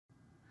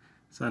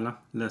Salam,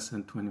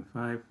 lesson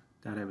 25,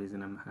 database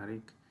in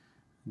Amharic,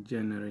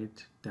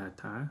 generate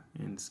data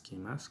in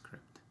schema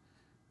script.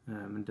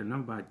 ምንድነው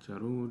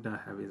ባጭሩ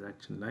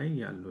ዳታቤዛችን ላይ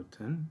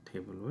ያሉትን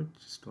ቴብሎች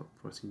ስቶር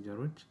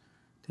ፕሮሲጀሮች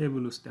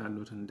ቴብል ውስጥ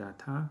ያሉትን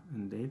ዳታ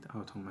እንዴት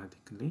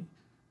አውቶማቲካሊ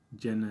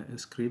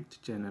ስክሪፕት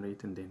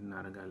ጀነሬት እንዴት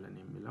እናደርጋለን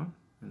የሚለው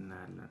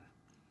እናያለን።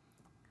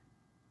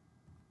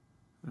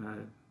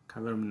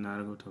 ከቨር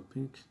የምናደርገው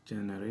ቶፒክ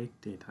generate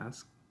data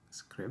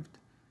script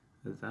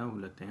እዛ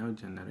ሁለተኛው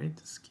generate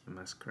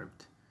schema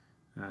script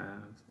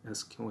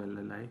SQL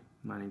ላይ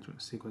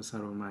SQL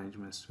Server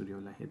Management Studio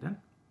ላይ ሄደን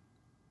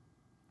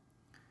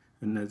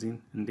እነዚህን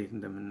እንዴት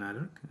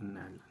እንደምናደርግ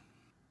እናያለን።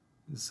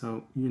 So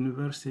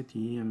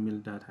university የሚል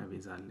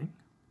ዳታቤዝ አለኝ።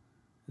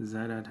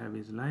 እዛ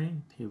ዳታቤዝ ላይ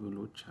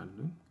ቴብሎች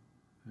አሉኝ።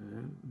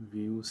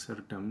 ቪው ስር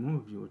ደግሞ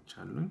ቪዎች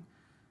አሉኝ።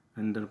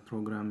 under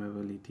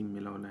programmability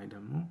የሚለው ላይ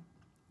ደግሞ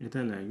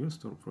የተለያዩ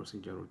ስቶር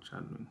ፕሮሲጀሮች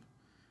አሉኝ።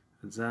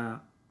 እዛ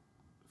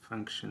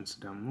functions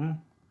ደግሞ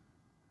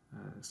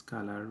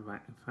scalar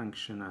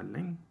function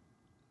አለኝ።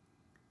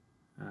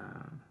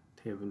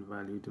 table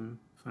valued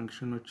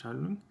functions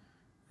አሉኝ።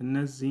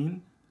 እነዚህን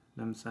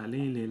ለምሳሌ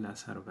ሌላ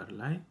ሰርቨር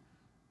ላይ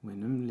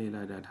ወይንም ሌላ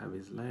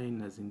ዳታቤዝ ላይ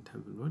እነዚህን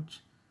ቴብሎች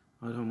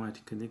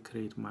አውቶማቲካሊ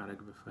ክሬት ማድረግ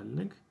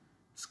ብፈልግ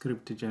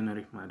ስክሪፕት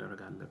ጀነሬት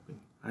ማድረግ አለብኝ።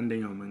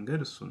 አንደኛው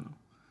መንገድ እሱ ነው።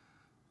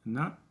 እና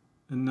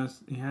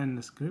ይሄን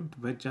ስክሪፕት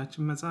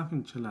በእጃችን መጻፍ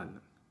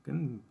እንችላለን፣ ግን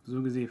ብዙ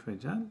ጊዜ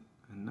ይፈጃል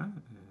እና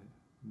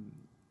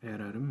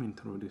ኤረርም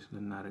ኢንትሮዲዩስ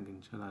ልናደርግ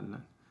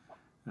እንችላለን።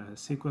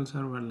 SQL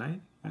Server ላይ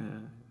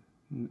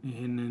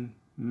ይሄንን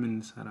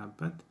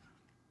የምንሰራበት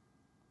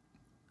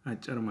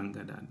አጭር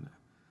መንገድ አለ።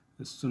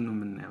 እሱን ነው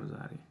የምናየው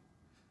ዛሬ።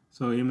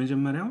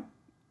 የመጀመሪያው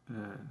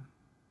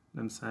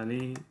ለምሳሌ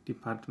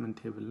ዲፓርትመንት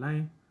ቴብል ላይ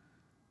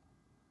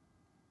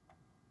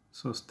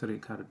 3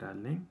 ሪከርድ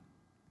አለኝ።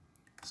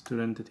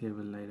 ስቱደንት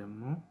ቴብል ላይ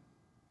ደግሞ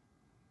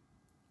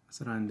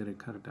 11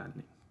 ሪከርድ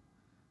አለኝ።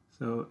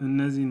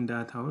 እነዚህን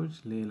ዳታዎች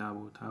ሌላ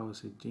ቦታ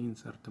ወስጄ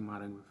ኢንሰርት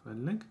ማድረግ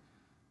ብፈልግ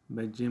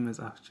በእጄ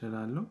መጻፍ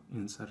እችላለሁ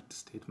ኢንሰርት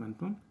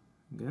ስቴትመንቱን፣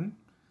 ግን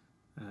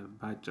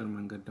በአጭር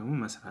መንገድ ደግሞ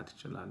መስራት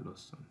እችላለሁ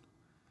እሱን።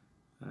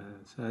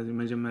 ስለዚህ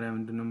መጀመሪያ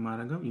ምንድነው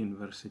የማደርገው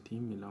ዩኒቨርሲቲ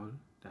የሚለው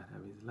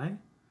ዳታቤዝ ላይ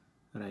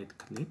ራይት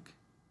ክሊክ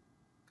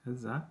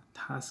ከዛ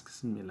ታስክስ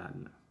የሚላል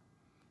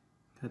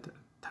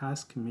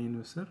ታስክ ሜኑ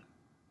ስር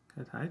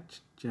ከታች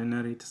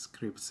ጀነሬት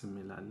ስክሪፕትስ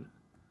የሚላል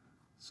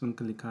እሱን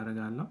ክሊክ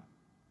አደርጋለሁ።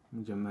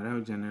 መጀመሪያው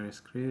ጀነሬት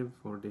ስክሪፕት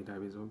ፎር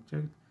ዳታቤዝ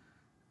ኦብጀክት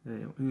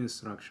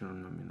ኢንስትራክሽኑን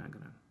ነው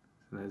የሚነግረን።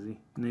 ስለዚህ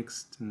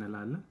ኔክስት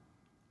እንላለን።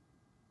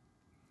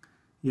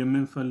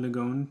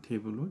 የምንፈልገውን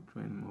ቴብሎች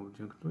ወይም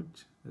ኦብጀክቶች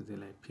እዚህ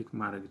ላይ ፒክ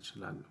ማድረግ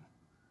ይችላሉ።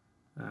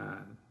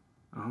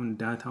 አሁን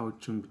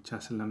ዳታዎችን ብቻ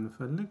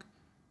ስለምፈልግ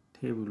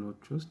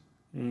ቴብሎች ውስጥ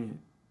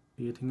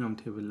የትኛውም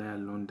ቴብል ላይ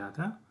ያለውን ዳታ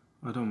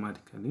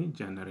አውቶማቲካሊ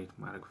ጀነሬት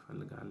ማድረግ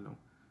ፈልጋለሁ፣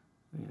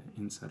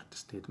 ኢንሰርት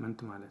ስቴትመንት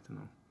ማለት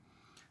ነው።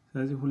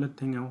 ስለዚህ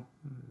ሁለተኛው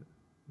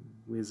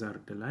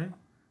ዊዛርድ ላይ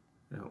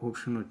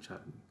ኦፕሽኖች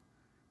አሉ።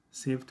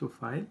 ሴቭ ቱ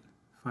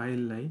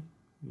ፋይል ላይ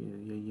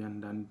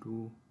የእያንዳንዱ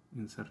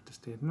ኢንሰርት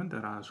ስቴትመንት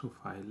ራሱ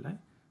ፋይል ላይ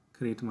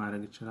ክሬት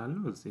ማድረግ ይችላል።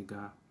 እዚህ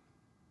ጋር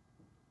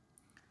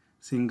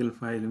ሲንግል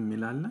ፋይል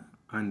የሚላል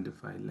አንድ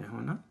ፋይል ላይ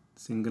ሆነ፣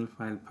 ሲንግል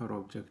ፋይል ፐር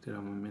ኦብጀክት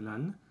ደግሞ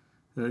የሚላል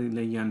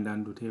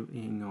ለእያንዳንዱ ቴብል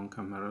ይሄኛውን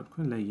ከመረጥኩ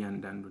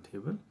ለእያንዳንዱ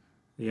ቴብል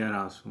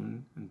የራሱን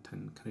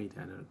እንትን ክሬት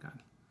ያደርጋል።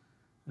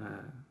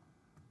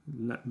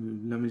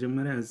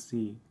 ለመጀመሪያ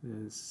እዚህ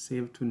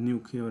ሴቭ ቱ ኒው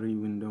ኩዌሪ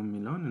ዊንዶው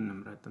የሚለውን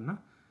እንምረጥና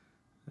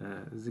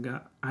እዚህ ጋር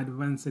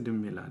አድቫንስድ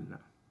የሚላል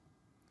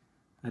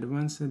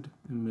አድቫንስድ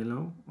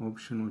የሚለው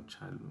ኦፕሽኖች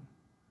አሉ።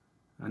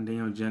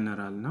 አንደኛው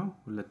ጀነራል ነው፣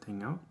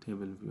 ሁለተኛው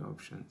ቴብል ቪው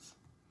ኦፕሽንስ።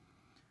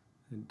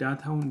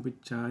 ዳታውን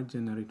ብቻ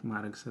ጀነሬት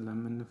ማድረግ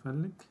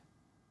ስለምንፈልግ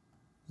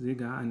እዚህ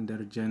ጋር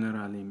አንደር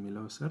ጀነራል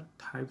የሚለው ስር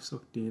ታይፕስ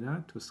ኦፍ ዴታ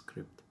ቱ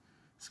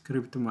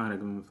ስክሪፕት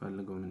ማድረግ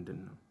የምንፈልገው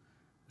ምንድነው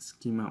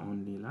ስኪማ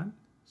ኦንሊ ይላል።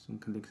 እሱን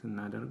ክሊክ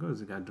ስናደርገው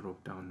እዚህ ጋር ድሮፕ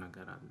ዳውን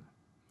ነገር አለ።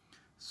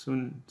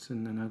 እሱን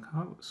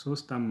ስንነካው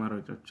 3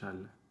 አማራጮች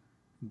አለ።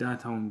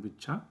 ዳታውን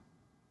ብቻ፣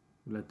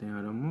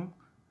 ሁለተኛው ደግሞ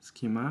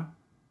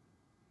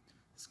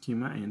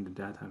ስኪማ ኤንድ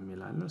ዳታ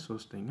የሚላል፣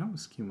 ሶስተኛው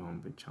ስኪማውን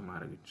ብቻ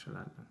ማድረግ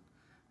እንችላለን።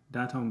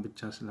 ዳታውን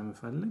ብቻ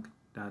ስለምፈልግ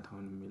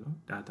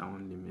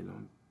ዳታውን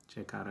የሚለውን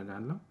ቼክ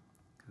አደርጋለሁ።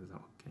 ከዛ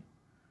ኦኬ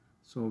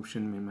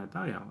ኦፕሽን የሚመጣ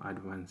ያው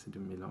አድቫንስድ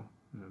የሚለው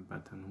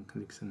በተኑን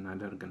ክሊክ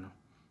ስናደርግ ነው።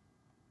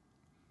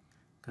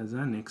 ከዛ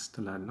ኔክስት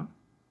ላለው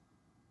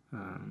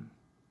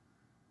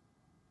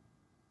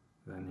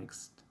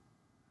ኔክስት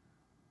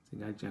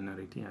እዚጋ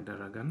ጀነሬት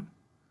ያደረገ ነው።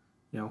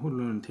 ያው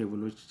ሁሉንም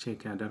ቴብሎች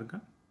ቼክ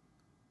ያደርጋል።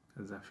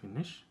 ከዛ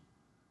ፊኒሽ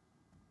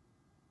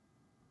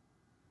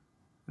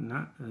እና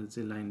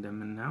እዚህ ላይ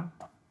እንደምናየው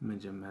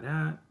መጀመሪያ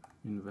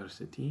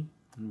ዩኒቨርሲቲ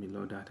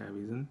የሚለው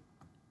ዳታቤዝን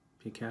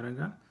ፒክ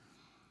ያደርጋል።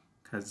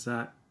 ከዛ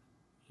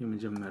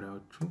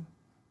የመጀመሪያዎቹ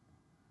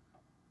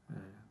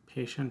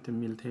ፔሸንት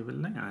የሚል ቴብል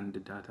ላይ አንድ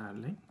ዳታ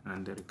አለኝ፣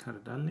 አንድ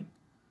ሪከርድ አለኝ።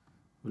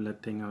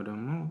 ሁለተኛው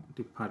ደግሞ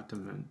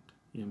ዲፓርትመንት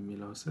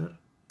የሚለው ስር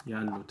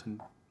ያሉትን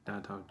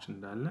ዳታዎች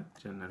እንዳለ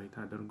ጀነሬት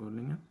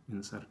አድርጎልኛል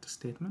ኢንሰርት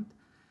ስቴትመንት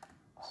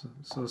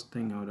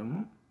ሶስተኛው ደግሞ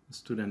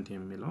ስቱደንት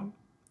የሚለው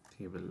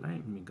ቴብል ላይ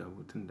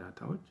የሚገቡትን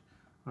ዳታዎች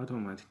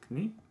አውቶማቲካሊ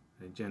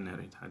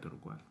ጀነሬት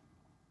አድርጓል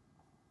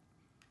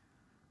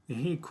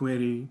ይሄ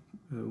ኩዌሪ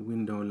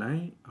ዊንዶው ላይ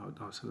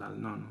አውጣው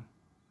ስላልነው ነው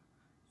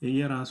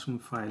የየራሱን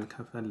ፋይል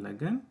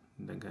ከፈለገን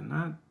እንደገና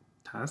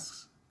tasks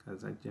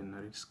ከዛ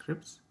generate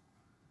scripts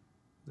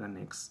the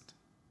next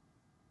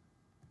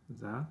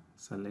the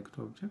select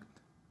object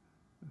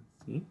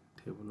እዚህ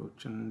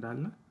ቴብሎችን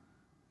እንዳለ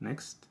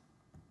next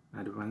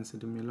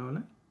advanced የሚለው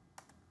ላይ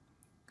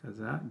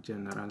ከዛ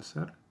general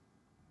sir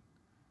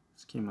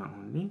schema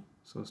only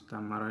ሶስት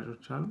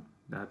አማራጮች አሉ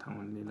data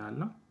only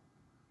ላለው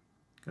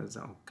ከዛ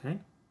okay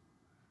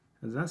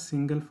ከዛ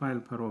single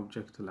file per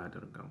object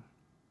ላደርገው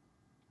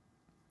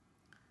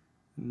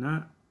እና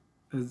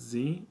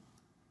እዚህ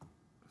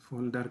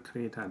ፎልደር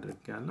ክሬት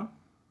አድርጋለሁ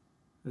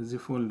እዚህ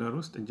ፎልደር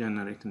ውስጥ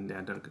ጀነሬት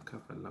እንዲያደርግ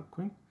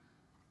ከፈለኩኝ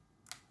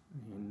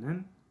ይሄንን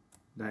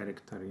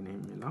ዳይሬክተሪ ነው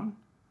የሚለው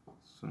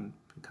እሱን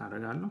ፒክ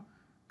አደርጋለሁ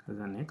ከዛ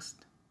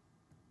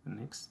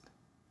next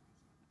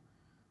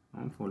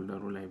አሁን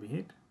ፎልደሩ ላይ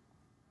ብሄድ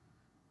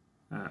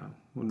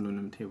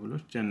ሁሉንም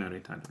ቴብሎች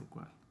ጀነሬት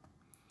አድርጓል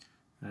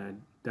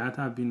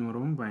ዳታ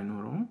ቢኖረውም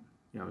ባይኖረውም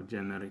ያው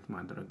ጀነሬት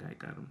ማድረግ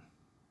አይቀርም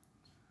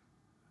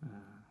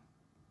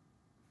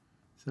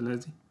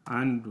ስለዚህ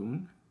አንዱን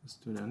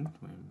ስቱደንት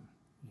ወይም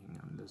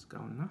ይሄኛው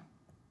ለዝጋውና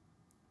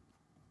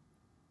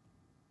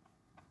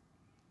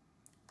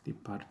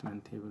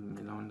ዲፓርትመንት ቴብል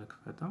የሚለውን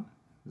ለክፈታው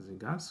እዚህ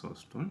ጋር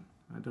ሶስቱን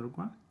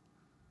አድርጓል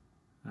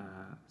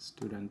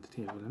ስቱደንት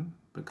ቴብልም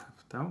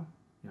በከፍታው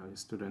ያው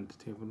የስቱደንት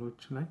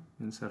ቴብሎች ላይ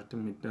ኢንሰርት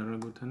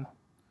የሚደረጉትን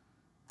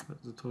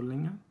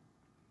አጥቶልኛል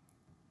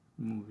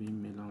ሙቪ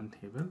የሚለውን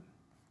ቴብል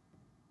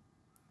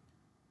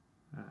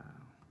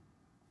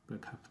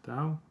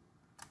በከፍታው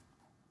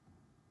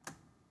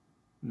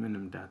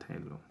ምንም ዳታ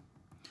የለውም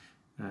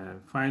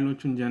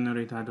ፋይሎቹን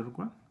ጀነሬት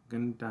አድርጓል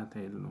ግን ዳታ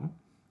የለውም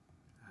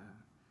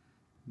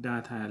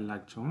ዳታ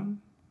ያላቸውን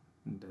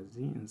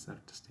እንደዚህ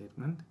ኢንሰርት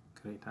ስቴትመንት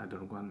ክሬት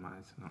አድርጓል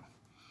ማለት ነው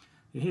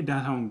ይሄ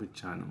ዳታውን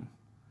ብቻ ነው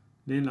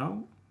ሌላው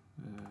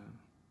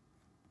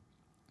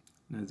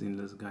እነዚህን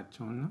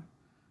ለዝጋቸውና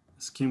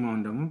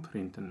ስኪማውን ደግሞ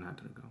ፕሪንት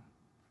እናድርገው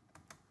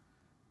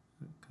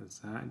ከዛ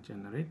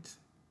generate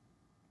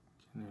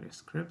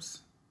scripts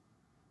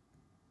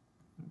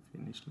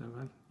finish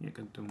level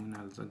የቀደሙን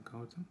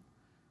አልዘጋሁትም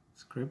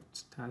script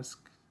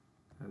task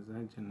ከዛ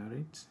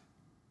generate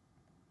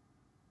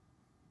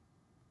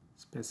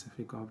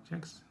specific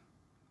objects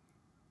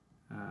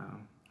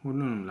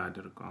ሁሉንም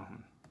ላድርገው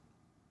አሁን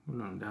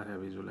ሁሉንም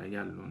ዳታቤዙ ላይ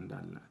ያለው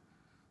እንዳለ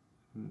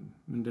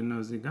ምንድነው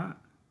እዚህ ጋር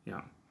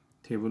ያው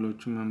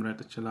ቴብሎቹን መምረጥ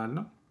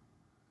እችላለሁ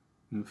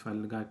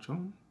የምፈልጋቸው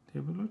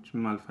ቴብሎች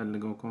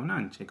የማልፈልገው ከሆነ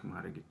አንቼክ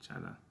ማድረግ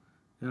ይቻላል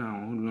ግን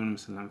አሁን ሁሉንም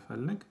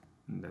ስለምፈልግ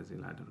እንደዚህ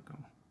ላድርገው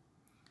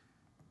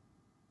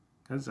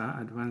ከዛ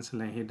አድቫንስ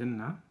ላይ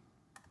ሄድና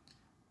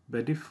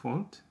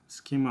በዲፎልት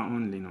schema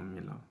only ነው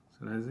የሚለው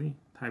ስለዚህ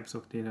types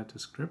of data to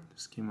script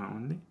schema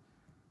only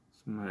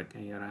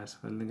መቀየር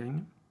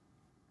አያስፈልገኝም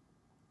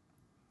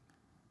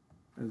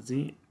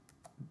እዚህ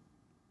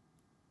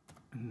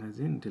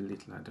እነዚህን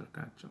delete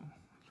ላድርጋቸው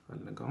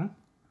አልፈልገውም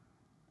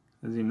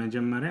እዚህ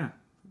መጀመሪያ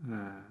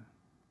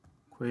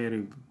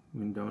query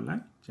window ላይ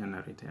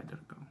generate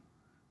ያደርገው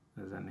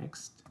the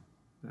next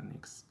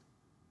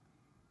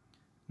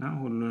now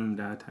ሁሉንም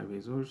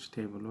ዳታቤዞች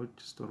ቴብሎች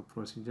ስቶር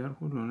ፕሮሲጀር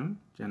ሁሉንም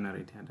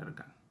ጀነሬት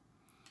ያደርጋል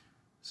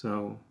so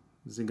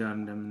እዚህ ጋር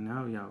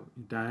እንደምናየው ያው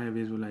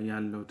ዳታቤዙ ላይ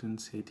ያለውትን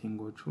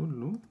ሴቲንጎች ሁሉ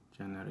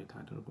ጀነሬት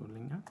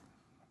አድርጎልኛል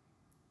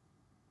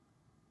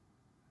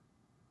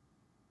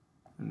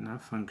እና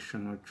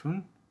ፈንክሽኖቹን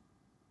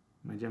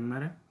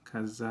መጀመሪያ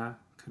ከዛ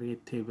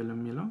create table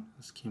የሚለው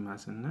ስኪማ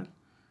ስንል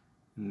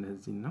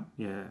እነዚህ ነው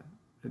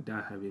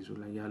የዳታቤዙ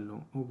ላይ ያለው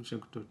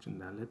ኦብጀክቶች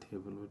እንዳለ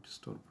ቴብሎች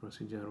ስቶር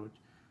ፕሮሲጀሮች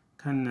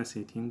ከነ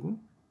ሴቲንጉ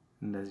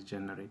እንደዚህ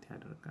ጀነሬት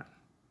ያደርጋል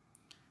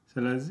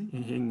ስለዚህ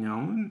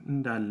ይሄኛውን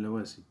እንዳለ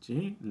ወስጄ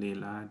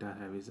ሌላ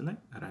ዳታቤዝ ላይ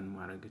ረን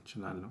ማድረግ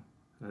እችላለሁ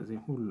ስለዚህ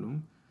ሁሉም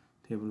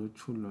ቴብሎች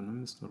ሁሉንም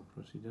ስቶር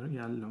ፕሮሲጀር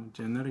ያለው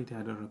ጀነሬት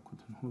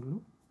ያደረኩትን ሁሉ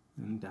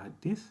እንደ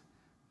አዲስ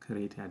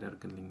ክሬት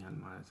ያደርግልኛል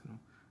ማለት ነው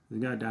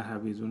እዚህ ጋር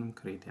ዳታቤዙንም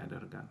ክሬት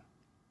ያደርጋል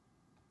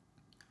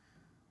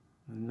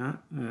እና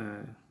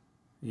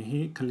ይሄ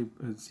ክሊፕ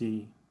እዚህ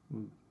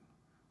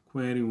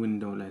ኩዌሪ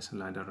ዊንዶው ላይ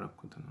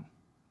ስላደረኩት ነው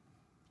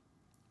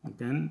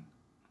ግን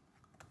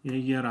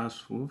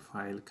የየራሱ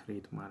ፋይል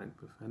ክሬት ማድረግ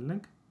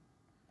ብፈልግ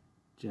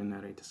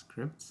generate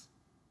scripts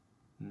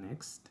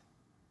next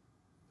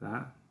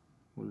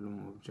ሁሉም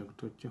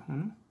ኦብጀክቶች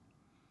ይሆኑ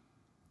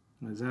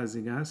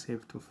እዚህ ጋር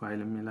save to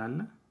file የሚላለ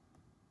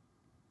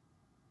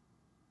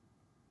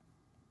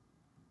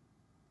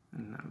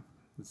እና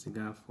እዚህ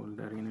ጋር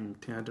ፎልደሪን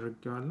ኢምፕቲ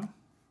አድርጌዋለሁ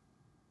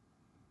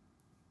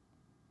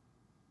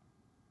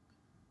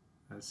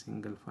a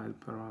single file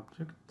per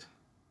object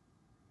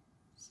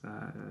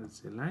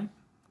እዚህ ላይ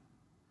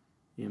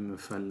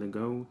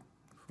የምፈልገው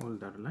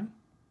ፎልደር ላይ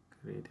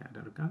ክሬት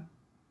ያደርጋል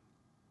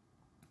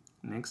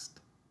next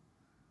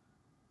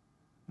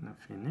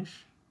finish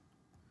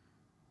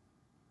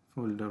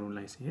ፎልደሩ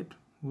ላይ ሲሄድ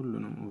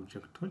ሁሉንም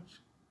ኦብጀክቶች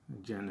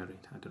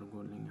ጀነሬት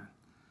አድርጎልኛል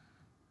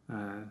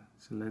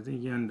ስለዚህ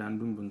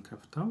እያንዳንዱን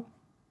ብንከፍተው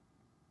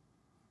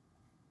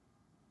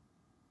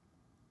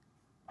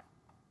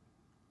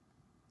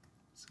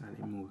ሳሪ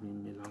ሙቪ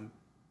የሚለውን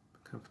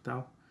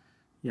ከፍታው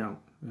ያው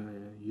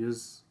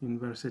use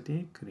university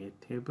create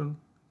table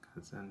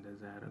ከዛ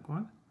እንደዛ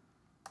ያደርጋል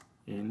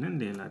ይሄንን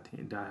ሌላ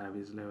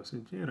ዳታቤዝ ላይ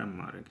ወስጄ ረን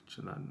ማድረግ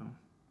ይችላል ነው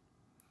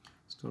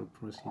ስቶር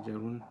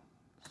ፕሮሲጀሩን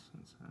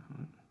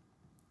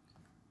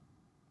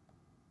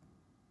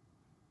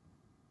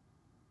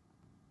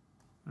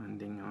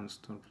አንደኛውን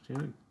ስቶር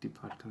ፕሮሲጀር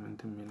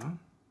ዲፓርትመንት የሚለውን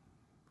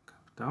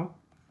ከፍታው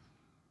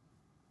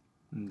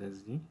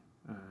እንደዚህ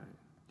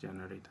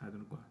ጀነሬት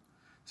አድርጓል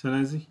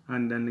ስለዚህ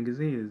አንዳንድ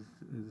ጊዜ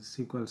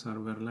SQL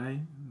ሰርቨር ላይ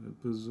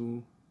ብዙ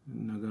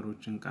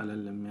ነገሮችን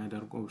ቀለል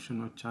የሚያደርጉ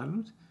ኦፕሽኖች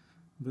አሉት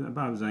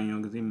በአብዛኛው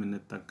ጊዜ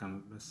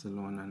የምንጠቀምበት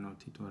ስለሆነ ነው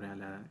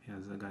ቱቶሪያል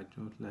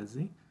ያዘጋጀሁት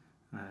ለዚህ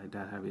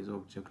ዳታቤዝ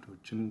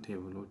ኦብጀክቶችን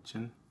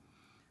ቴብሎችን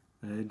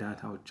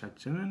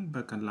ዳታዎቻችንን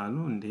በቀላሉ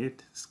እንዴት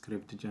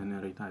ስክሪፕት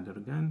ጀነሬት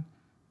አድርገን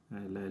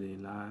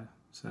ለሌላ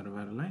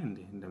ሰርቨር ላይ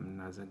እንዴት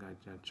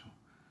እንደምናዘጋጃቸው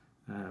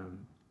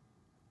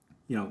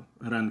ያው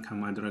ረን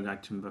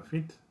ከማድረጋችን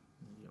በፊት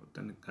ያው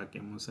ጥንቃቄ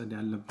መውሰድ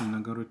ያለብን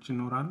ነገሮች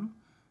ይኖራሉ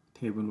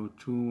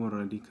ቴብሎቹ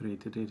ኦሬዲ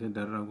ክሬትድ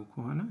የተደረጉ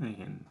ከሆነ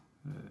ይሄን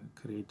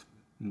ክሬት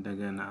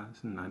እንደገና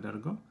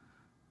ስናደርገው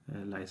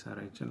ላይሰራ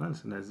ይችላል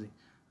ስለዚህ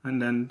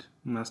አንዳንድ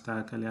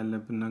ማስተካከል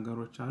ያለብን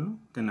ነገሮች አሉ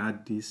ግን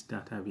አዲስ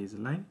ዳታቤዝ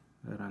ላይ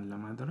ረን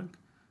ለማድረግ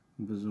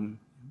ብዙም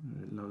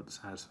ለውጥ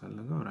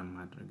ሳያስፈልገው ረን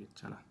ማድረግ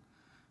ይችላል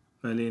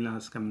በሌላ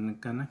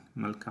እስከምንገናኝ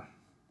መልካም